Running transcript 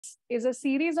is a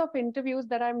series of interviews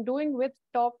that I'm doing with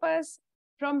toppers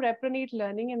from Reproneet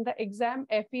Learning in the exam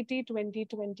FET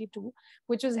 2022,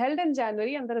 which was held in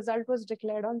January, and the result was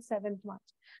declared on 7th March.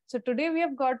 So today we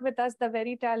have got with us the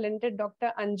very talented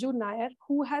Dr. Anju Nair,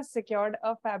 who has secured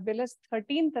a fabulous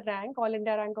 13th rank, All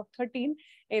India rank of 13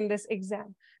 in this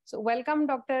exam. So welcome,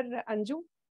 Dr. Anju.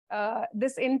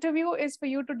 This interview is for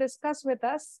you to discuss with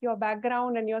us your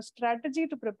background and your strategy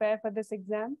to prepare for this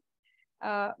exam.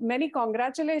 Many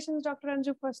congratulations, Dr.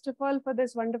 Anju, first of all, for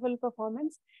this wonderful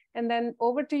performance. And then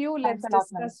over to you. Let's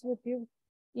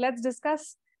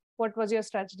discuss what was your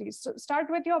strategy. So start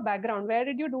with your background. Where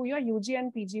did you do your UG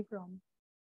and PG from?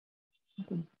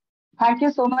 Thank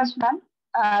you so much, ma'am.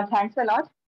 Thanks a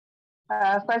lot.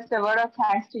 First, a word of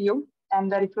thanks to you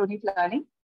and the Reproneet Learning.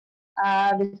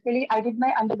 Basically, I did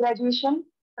my undergraduation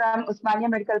from Osmania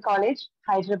Medical College,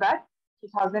 Hyderabad,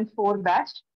 2004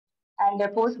 batch, and a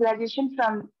post-graduation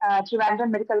from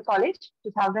Trivandrum Medical College,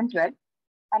 2012.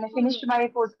 And I finished my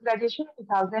post-graduation in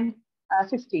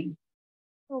 2016.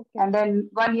 Okay. And then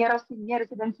 1 year of senior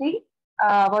residency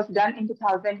was done in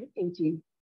 2018.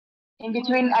 In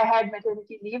between, I had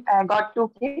maternity leave. I got 2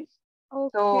 kids. Okay.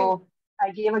 So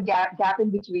I gave a gap in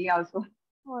between also.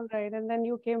 All right. And then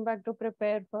you came back to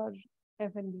prepare for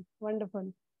FNB.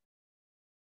 Wonderful.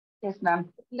 Yes,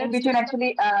 ma'am. In between,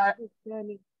 actually.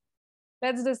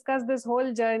 Let's discuss this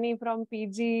whole journey from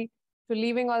PG to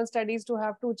leaving all studies to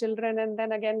have 2 children and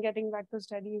then again getting back to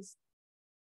studies.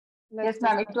 Yes,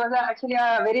 ma'am. It was actually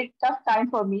a very tough time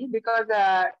for me because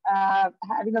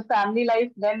having a family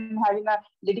life, then having a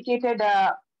dedicated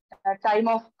time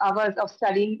of hours of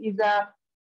studying is a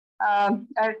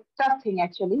tough thing,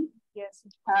 actually. Yes.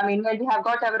 Meanwhile, we have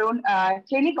got our own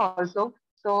clinic also.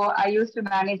 So I used to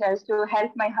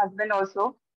help my husband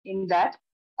also in that.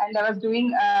 And I was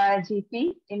doing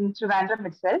GP in Trivandrum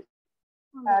itself.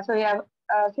 So yeah,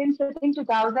 since I think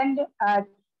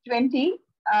 2020,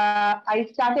 I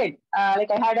started, I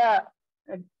had a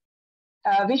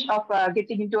wish of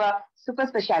getting into a super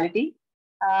specialty.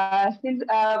 But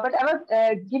I was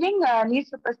giving NEET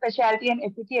super specialty and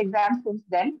FET exams since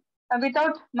then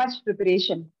without much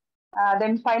preparation.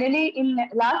 Then finally, in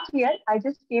last year, I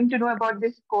just came to know about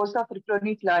this course of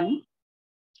Reproneet Learning.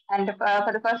 And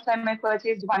for the first time, I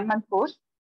purchased 1 month course.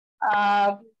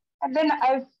 And then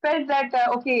I felt that,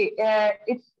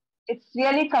 it's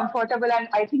really comfortable and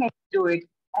I think I can do it.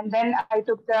 And then I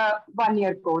took the 1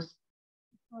 year course.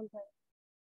 Okay.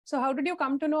 So how did you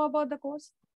come to know about the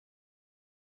course?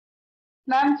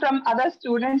 Ma'am, from other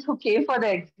students who came for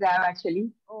the exam,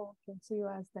 actually. Oh, okay. So you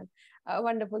asked them.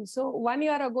 Wonderful. So 1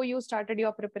 year ago, you started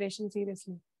your preparation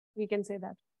seriously. We can say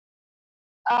that.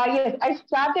 Yes, I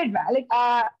started.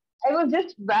 I was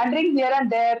just wandering here and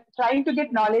there, trying to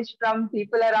get knowledge from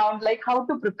people around, like how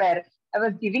to prepare. I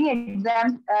was giving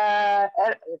exams,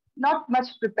 not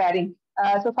much preparing.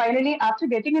 So finally, after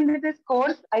getting into this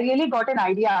course, I really got an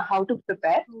idea how to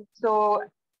prepare. So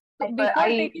before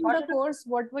taking the course,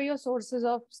 what were your sources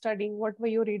of studying? What were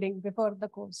you reading before the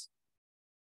course?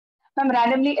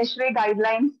 Randomly Eshray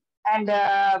guidelines and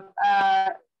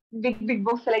big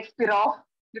books like Spiroff,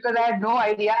 because I had no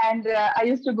idea. And I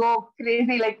used to go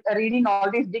crazy, reading all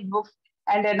these big books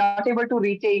and not able to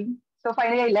retain. So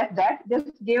finally, I left that,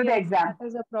 just gave the exam. That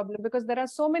is a problem because there are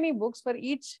so many books for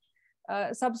each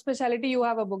subspecialty. You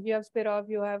have a book, you have Spiroff,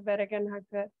 you have Berek and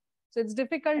Hacker. So it's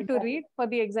difficult to read for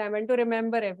the exam and to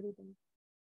remember everything.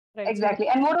 Right. Exactly.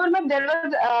 And moreover, there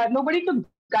was nobody to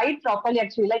guide properly,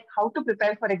 actually, like how to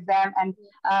prepare for exam and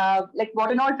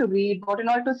what and all to read, what and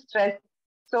all to stress.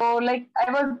 So I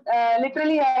was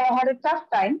literally, I had a tough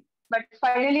time. But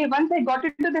finally, once I got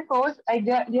into the course,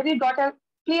 I really got a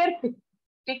clear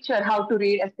picture how to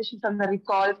read, especially from the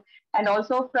recalls and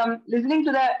also from listening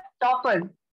to the toppers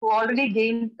who already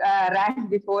gained ranks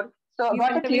before. So I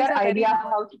got a clear idea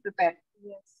how to prepare.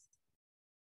 Yes.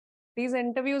 These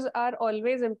interviews are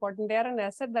always important. They are an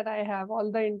asset that I have,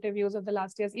 all the interviews of the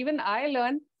last years. Even I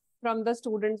learn from the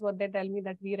students what they tell me,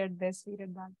 that we read this, we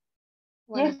read that.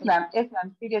 Wonderful. Yes, ma'am. Yes,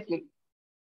 ma'am. Seriously.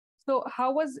 So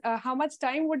how much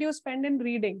time would you spend in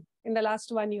reading in the last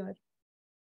 1 year?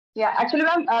 Yeah, actually,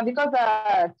 ma'am, because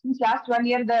since last 1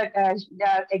 year, the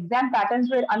exam patterns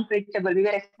were unpredictable. We were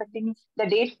expecting the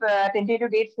dates,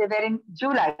 tentative dates, they were in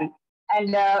July.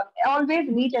 And always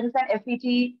NEET SS and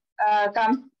FET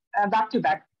comes back to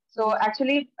back. So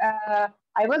actually,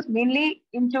 I was mainly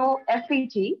into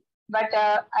FET, but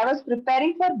I was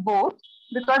preparing for both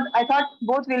because I thought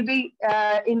both will be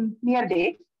in near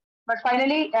dates. But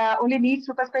finally, only NEET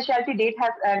super specialty dates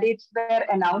were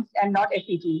announced and not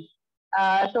FET.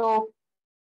 So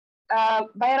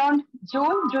by around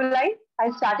June, July,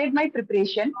 I started my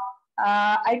preparation.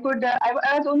 I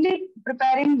was only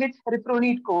preparing with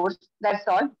Reproneet course. That's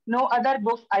all. No other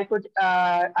books I could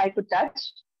touch.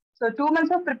 So 2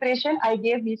 months of preparation I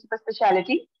gave the super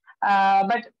specialty.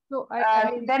 But So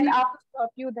then I after stop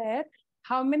you there.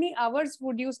 How many hours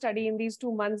would you study in these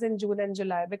 2 months in June and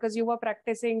July? Because you were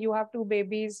practicing, you have two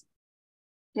babies,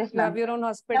 yes, you have ma'am. your own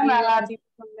hospital, you have GP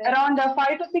from there. Around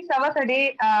 5 to 6 hours a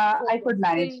day, I could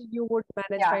manage. Still you would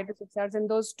manage Yeah. 5 to 6 hours in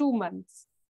those 2 months.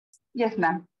 Yes,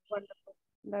 ma'am. Wonderful.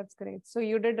 That's great. So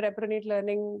you did Reproneet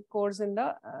Learning course in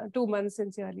the 2 months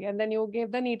sincerely, and then you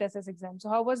gave the NEET SS exam. So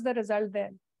how was the result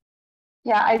there?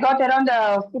 Yeah, I got around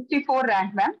 54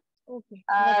 rank, ma'am. Okay.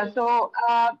 So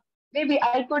maybe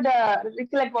I could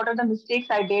recollect what are the mistakes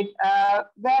I did,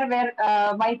 where were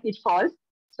my pitfalls.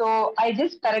 So I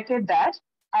just corrected that,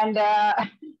 and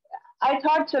I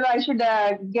thought, so I should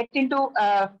get into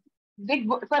big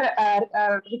book for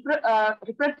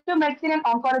reproductive medicine and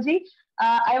oncology.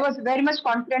 I was very much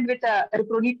confident with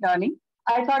Reproneet Learning.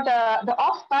 I thought the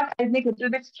off part I'll make a little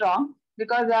bit strong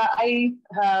because I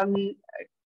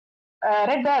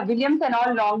read the Williams and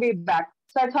all long way back.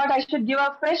 So I thought I should give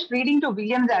a fresh reading to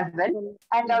Williams as well,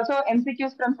 and also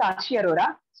MCQs from Sakshi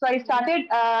Arora. So I started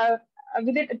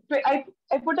with it. I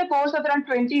put a course of around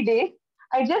 20 days.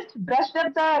 I just brushed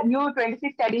up the new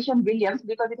 26th edition Williams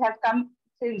because it has come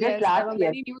since just last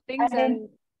year. Many new things, and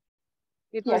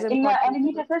it was in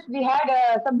INISSET we had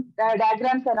some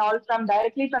diagrams and all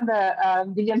directly from the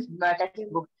Williams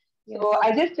textbook. So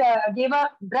I just gave a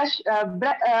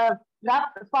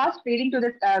fast reading to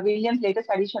this Williams latest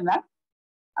edition map.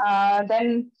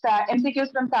 Then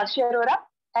MCQs from Sakshi Arora,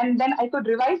 and then I could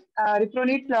revise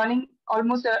Reproneet Learning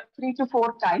almost 3 to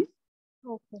 4 times.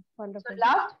 Okay, wonderful. So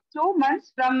last 2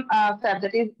 months from Feb,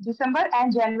 that is December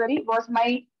and January, was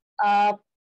my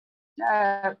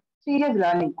serious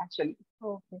learning actually.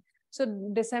 Okay. So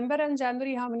December and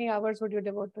January, how many hours would you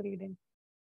devote to reading?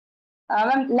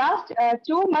 Last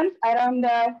 2 months, around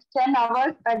 10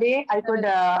 hours a day, I could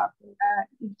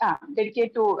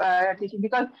dedicate to teaching,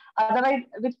 because otherwise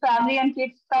with family and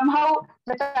kids, somehow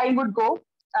the time would go.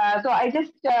 So I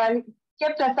just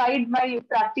kept aside my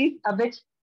practice a bit,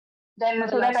 then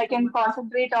so that I can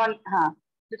concentrate on,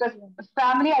 because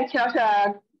family I cannot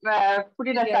put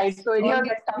it aside. So here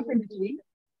that comes in between.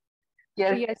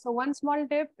 Yes. So one small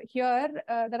tip here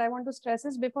that I want to stress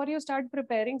is, before you start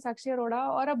preparing Sakshi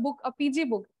Arora or a book, a PG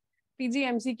book, PG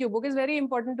MCQ book is very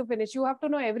important to finish. You have to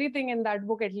know everything in that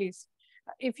book at least.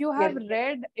 If you have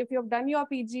read, if you have done your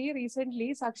PG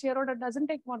recently, Sakshi Arora doesn't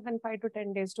take more than 5 to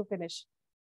 10 days to finish.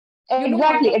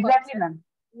 Exactly, ma'am.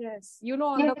 Yes, you know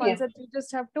all the concepts. You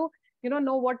just have to,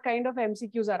 know what kind of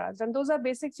MCQs are asked, and those are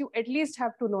basics. You at least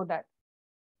have to know that.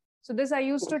 So this I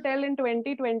used to tell in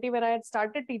 2020 when I had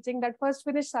started teaching, that first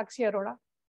finish Sakshi Arora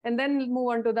and then move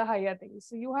on to the higher things.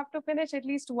 So you have to finish at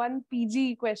least one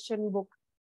PG question book,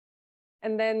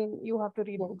 and then you have to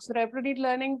read books. So Reproneet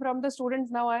Learning from the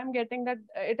students now, I am getting that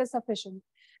it is sufficient.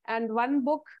 And one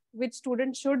book which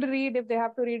students should read if they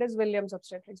have to read is Williams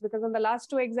Obstetrics, because on the last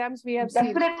 2 exams we have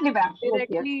seen directly from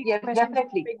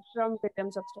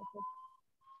Williams Obstetrics.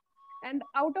 And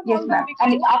out of all the big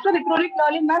after Reproneet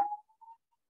Learning, ma'am,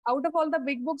 out of all the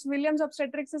big books, Williams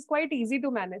Obstetrics is quite easy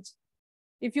to manage.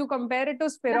 If you compare it to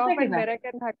Spiroff and Berek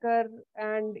and Hacker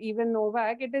and even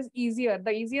Novak, it is easier.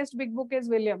 The easiest big book is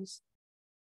Williams,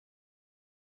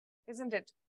 isn't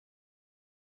it?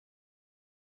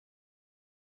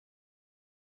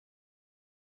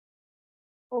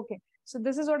 Okay. So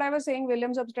this is what I was saying.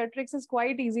 Williams Obstetrics is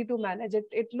quite easy to manage.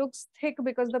 It looks thick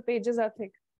because the pages are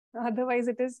thick. Otherwise,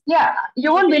 it is. Yeah,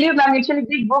 you won't believe, ma'am. Actually,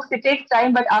 big books, it takes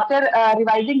time. But after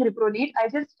revising Reproneet, I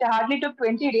just hardly took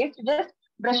 20 days to just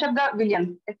brush up the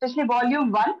Williams, especially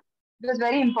volume 1. It was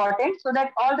very important, so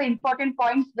that all the important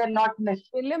points were not missed.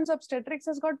 Williams Obstetrics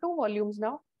has got 2 volumes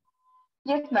now.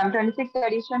 Yes, ma'am. 26th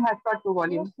edition has got 2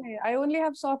 volumes. Okay, I only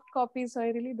have soft copies, so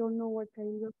I really don't know what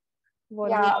kind of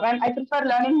volume. Yeah, when I prefer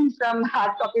learning from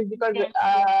hard copies because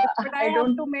but I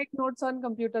have to make notes on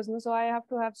computers, so I have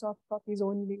to have soft copies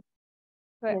only.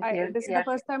 So this is the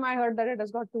first time I heard that it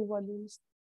has got 2 volumes.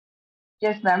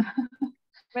 Yes, ma'am.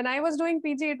 When I was doing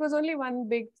PG, it was only one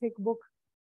big thick book,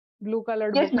 blue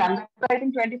colored book. Yes, ma'am. I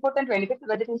think 24th and 25th,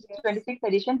 but it is 26th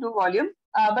edition, 2 volumes.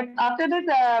 But after this,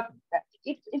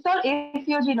 it's all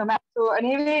ACOG, no, ma'am. So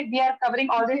anyway, we are covering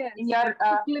all this in your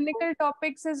clinical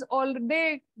topics is all,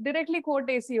 they directly quote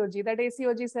ACOG, that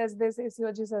ACOG says this,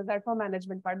 ACOG says that for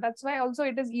management part. That's why also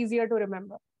it is easier to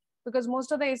remember, because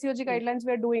most of the ACOG guidelines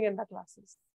we are doing in the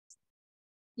classes.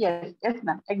 Yes,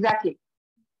 ma'am, exactly.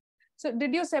 So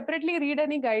did you separately read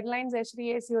any guidelines,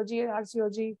 H3, ACOG,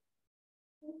 RCOG?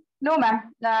 No,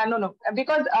 ma'am. No.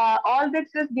 Because all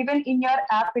this is given in your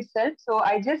app itself. So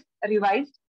I just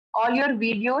revised all your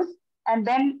videos, and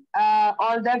then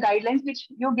all the guidelines which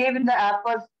you gave in the app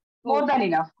was more than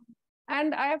enough.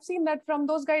 And I have seen that from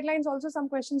those guidelines also some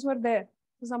questions were there.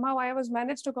 So somehow I was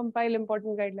managed to compile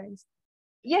important guidelines.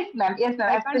 Yes, ma'am. Yes, ma'am.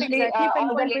 I can't Especially exactly all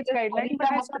the pinpoint which latest guideline, but Anemia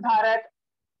I Mukt saw Bharat,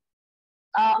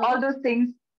 all those things,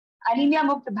 Anemia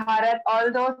Mukt Bharat,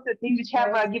 all those things which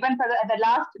have given for at the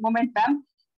last moment, ma'am.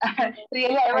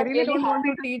 Really, I was really don't want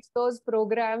happy to teach those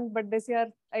programs, but this year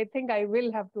I think I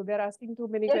will have to. They're asking too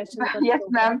many Yes, questions. yes,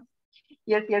 ma'am.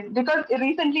 Yes. Because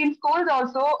recently in schools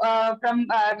also, from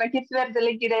my kids were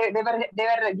like they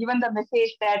were given the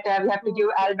message that we have to give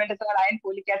albendazole, iron,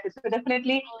 folic acid. So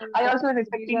definitely, I was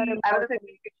expecting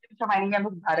questions from Anemia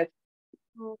Mukt Bharat.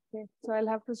 Okay, so I'll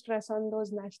have to stress on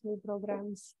those national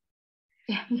programs.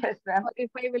 Yes, ma'am. If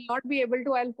I will not be able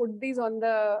to, I'll put these on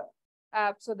the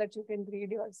app so that you can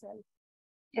read yourself.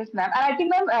 Yes, ma'am. And I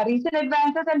think, ma'am, recent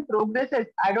advances and progresses.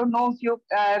 I don't know, few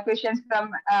questions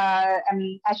from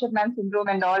Asherman syndrome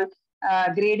and all,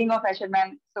 grading of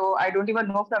Asherman. So I don't even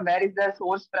know from where is the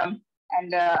source from.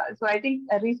 And so I think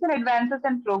recent advances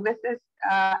and progresses,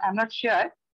 I'm not sure.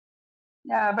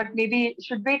 But maybe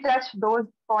should we touch those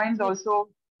points also?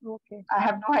 Okay. I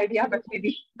have no idea, but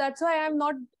maybe. That's why I'm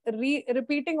not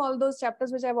repeating all those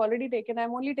chapters which I've already taken.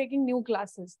 I'm only taking new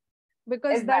classes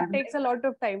because that takes a lot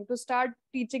of time. To start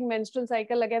teaching menstrual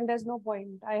cycle again, there's no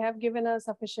point. I have given a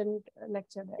sufficient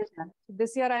lecture there. Yes, ma'am.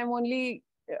 This year, I'm only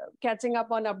catching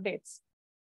up on updates.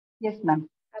 Yes, ma'am.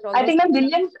 I think, ma'am,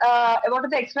 Williams, what are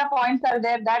the extra points are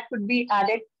there that could be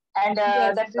added? And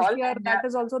yes, that's this all. year, that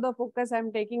is also the focus.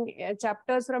 I'm taking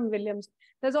chapters from Williams.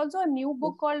 There's also a new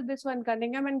book called this one,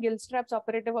 Cunningham and Gilstrap's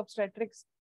Operative Obstetrics.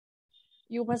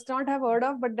 You must not have heard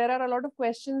of, but there are a lot of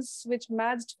questions which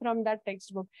matched from that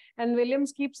textbook. And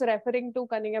Williams keeps referring to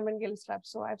Cunningham and Gilstrap.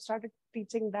 So I've started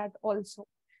teaching that also.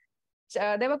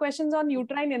 There were questions on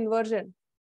uterine inversion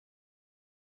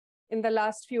in the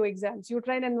last few exams.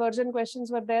 Uterine inversion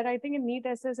questions were there. I think in NEET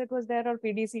SS it was there, or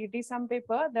PDCET, some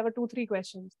paper, there were 2-3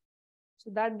 questions. So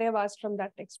that they've asked from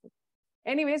that textbook.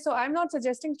 Anyway, so I'm not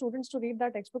suggesting students to read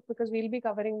that textbook because we'll be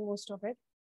covering most of it,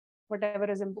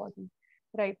 whatever is important.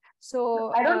 Right.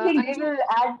 So I don't think they will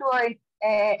add to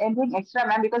anything extra,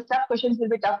 ma'am, because tough questions will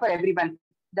be tough for everyone.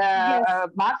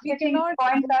 The marks getting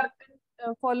points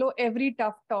are follow every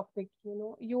tough topic. You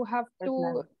know, you have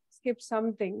to skip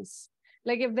some things.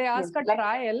 Like if they ask a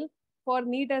trial for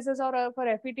NEET SS or for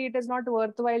FET, it is not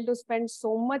worthwhile to spend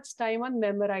so much time on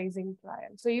memorizing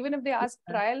trial. So even if they ask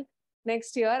trial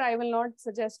next year, I will not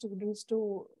suggest students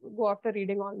to go after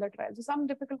reading all the trials. So some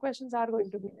difficult questions are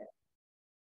going to be there.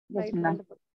 Yes, ma'am.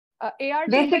 ART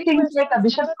basic things like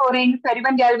Bishop scoring,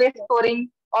 Ferriman Galway scoring,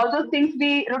 all those things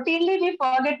we routinely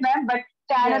forget, ma'am, but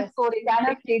Tanner scoring,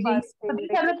 Tanner staging. So these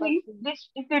are the things which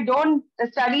if we don't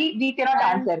study, we cannot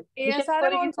answer.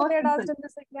 ASRM also they had asked in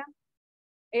this exam.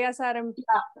 ASRM.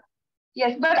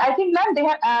 Yes, but I think,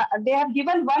 ma'am, they have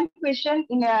given one question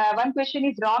in one question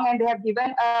is wrong, and they have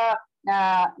given a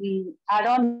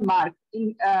add-on mark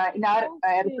in our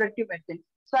reproductive medicine.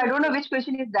 So I don't know which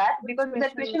question is that, because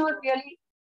that question was really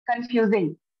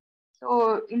confusing.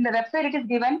 So in the website it is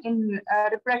given in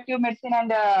reproductive medicine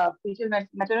and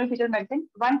maternal fetal medicine.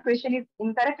 One question is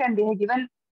incorrect, and they have given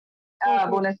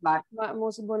bonus mark.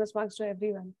 Most bonus marks to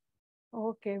everyone.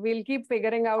 Okay, we'll keep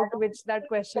figuring out which that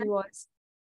question was.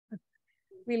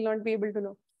 We'll not be able to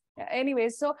know. Anyway,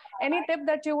 so any tip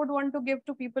that you would want to give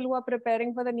to people who are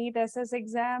preparing for the NEET SS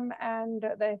exam and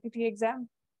the FET exam?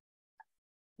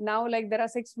 Now, like there are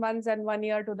 6 months and 1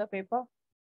 year to the paper.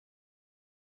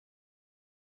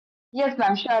 Yes,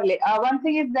 ma'am, surely. One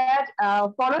thing is that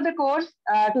follow the course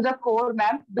to the core,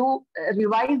 ma'am. Do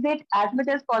revise it as much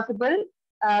as possible,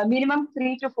 minimum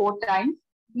 3 to 4 times.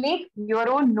 Make your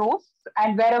own notes,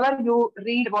 and wherever you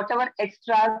read whatever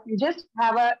extras, you just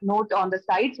have a note on the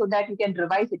side so that you can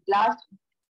revise it. Last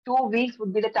 2 weeks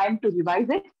would be the time to revise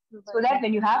it, so that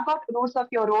when you have got notes of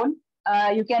your own,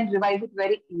 you can revise it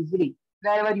very easily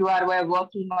wherever you are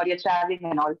working or you're traveling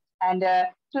and all. And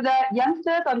to the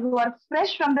youngsters or who are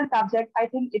fresh from the subject, I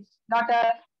think it's not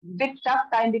a big tough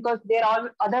time because they're all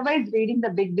otherwise reading the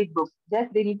big books.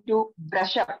 Just they need to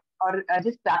brush up or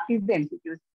just practice the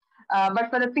MCQs. But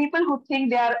for the people who think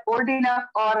they are old enough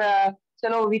or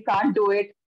chalo, we can't do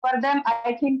it, for them,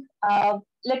 I think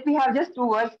let me have just 2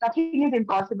 words. Nothing is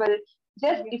impossible.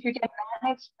 Just if you can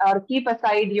manage or keep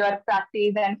aside your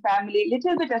practice and family,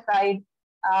 little bit aside,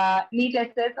 NEET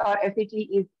SS or FET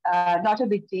is not a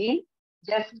big deal.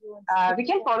 Just we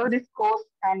can follow this course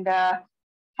and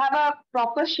have a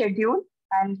proper schedule,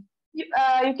 and you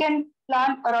can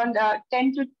plan around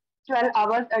 10 to 12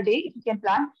 hours a day, if you can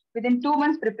plan, within 2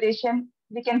 months preparation,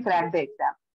 we can crack the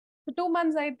exam. So 2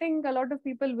 months, I think a lot of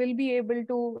people will be able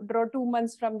to draw 2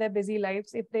 months from their busy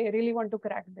lives if they really want to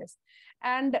crack this.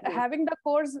 And having the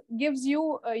course gives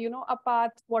you, a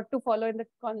path, what to follow in the,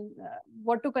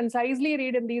 what to concisely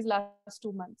read in these last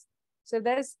 2 months. So if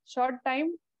there is short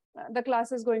time, the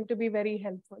class is going to be very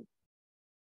helpful.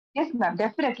 Yes, ma'am,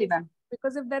 definitely, ma'am.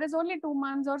 Because if there is only 2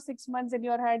 months or 6 months in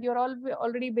your head, you're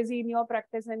already busy in your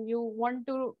practice and you want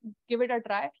to give it a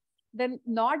try, then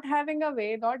not having a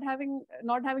way, not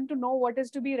having to know what is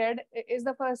to be read is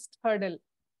the first hurdle.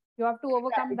 You have to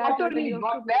overcome that. What to read,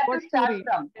 where to start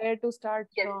from. Where to start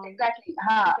yes, from. Exactly.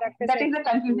 That is the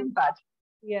confusing part.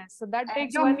 Yes, so that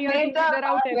takes you 1 year to figure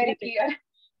out everything. Very clear.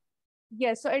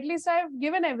 Yes, so at least I've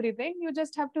given everything. You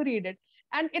just have to read it.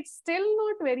 And it's still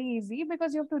not very easy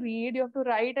because you have to read, you have to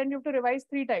write, and you have to revise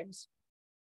 3 times.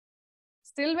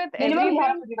 Still with everything, you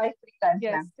have to revise 3 times.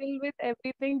 Yes, still with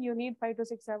everything, you need 5 to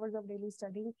 6 hours of daily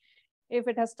studying if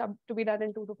it has to be done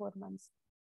in 2 to 4 months.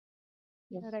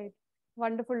 Yes. Right.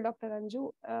 Wonderful, Dr.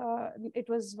 Anju. It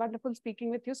was wonderful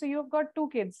speaking with you. So you have got 2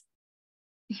 kids.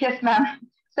 Yes, ma'am.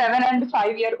 7 and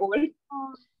 5-year-old.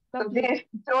 Oh, so they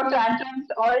throw tantrums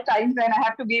all times when I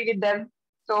have to be with them.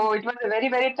 So it was a very,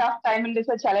 very tough time, and it's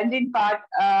a challenging part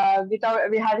without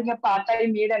having a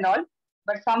part-time maid and all.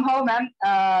 But somehow, ma'am,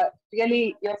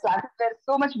 really your classes were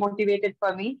so much motivated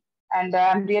for me, and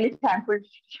I'm really thankful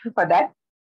for that.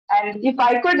 And if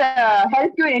I could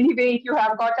help you in any way, if you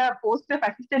have got a post of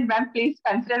assistant, ma'am, please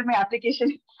consider my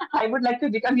application. I would like to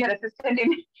become your assistant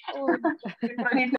in Reproneet